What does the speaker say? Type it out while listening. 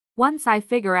Once I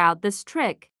figure out this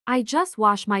trick, I just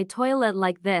wash my toilet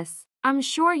like this. I'm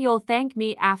sure you'll thank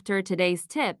me after today's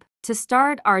tip. To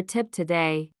start our tip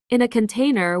today, in a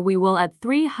container we will add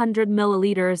 300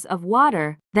 milliliters of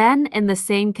water. Then in the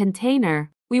same container,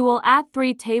 we will add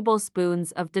 3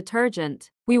 tablespoons of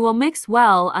detergent. We will mix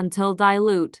well until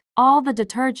dilute all the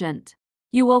detergent.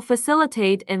 You will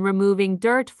facilitate in removing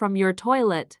dirt from your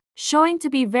toilet, showing to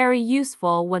be very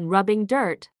useful when rubbing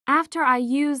dirt. After I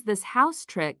use this house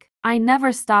trick, I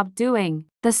never stop doing.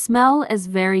 The smell is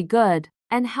very good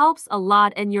and helps a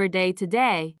lot in your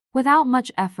day-to-day, without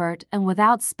much effort and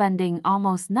without spending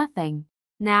almost nothing.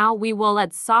 Now we will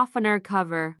add softener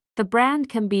cover. The brand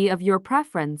can be of your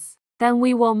preference. Then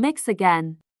we will mix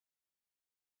again.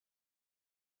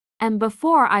 And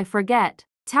before I forget,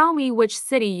 tell me which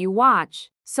city you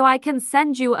watch, so I can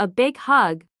send you a big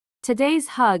hug. Today's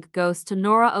hug goes to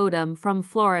Nora Odom from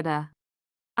Florida.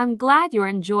 I'm glad you're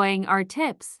enjoying our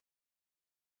tips.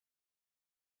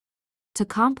 To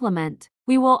complement,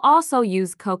 we will also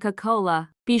use Coca-Cola.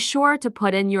 Be sure to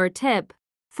put in your tip.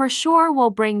 For sure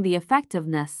will bring the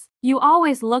effectiveness you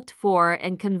always looked for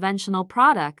in conventional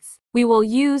products. We will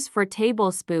use for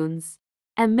tablespoons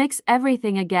and mix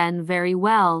everything again very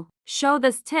well. Show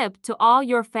this tip to all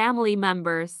your family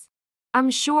members.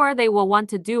 I'm sure they will want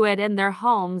to do it in their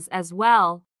homes as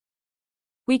well.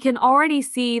 We can already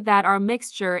see that our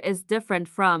mixture is different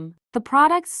from the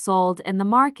products sold in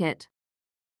the market.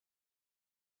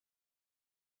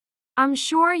 I'm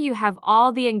sure you have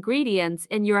all the ingredients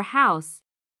in your house.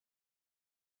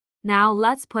 Now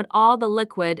let's put all the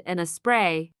liquid in a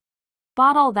spray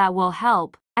bottle that will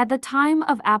help at the time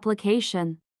of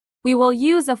application. We will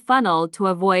use a funnel to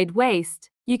avoid waste.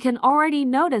 You can already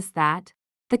notice that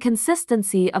the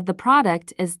consistency of the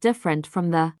product is different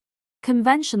from the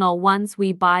conventional ones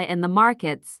we buy in the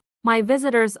markets. My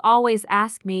visitors always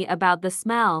ask me about the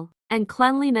smell and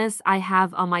cleanliness I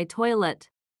have on my toilet.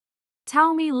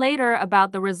 Tell me later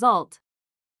about the result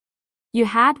you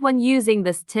had when using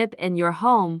this tip in your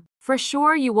home. For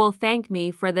sure you will thank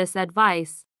me for this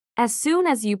advice. As soon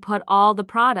as you put all the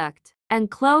product and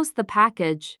close the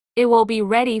package, it will be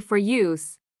ready for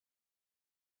use.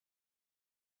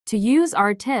 To use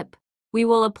our tip, we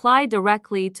will apply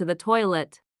directly to the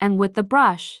toilet, and with the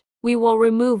brush, we will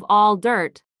remove all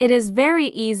dirt. It is very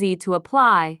easy to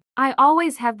apply. I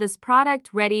always have this product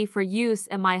ready for use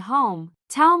in my home.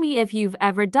 Tell me if you've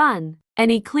ever done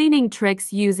any cleaning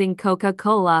tricks using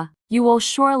Coca-Cola. You will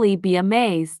surely be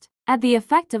amazed at the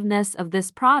effectiveness of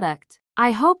this product.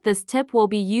 I hope this tip will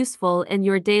be useful in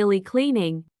your daily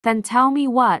cleaning. Then tell me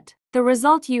what the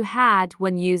result you had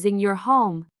when using your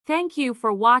home. Thank you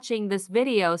for watching this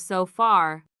video so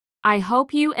far. I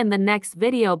hope you in the next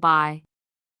video. Bye.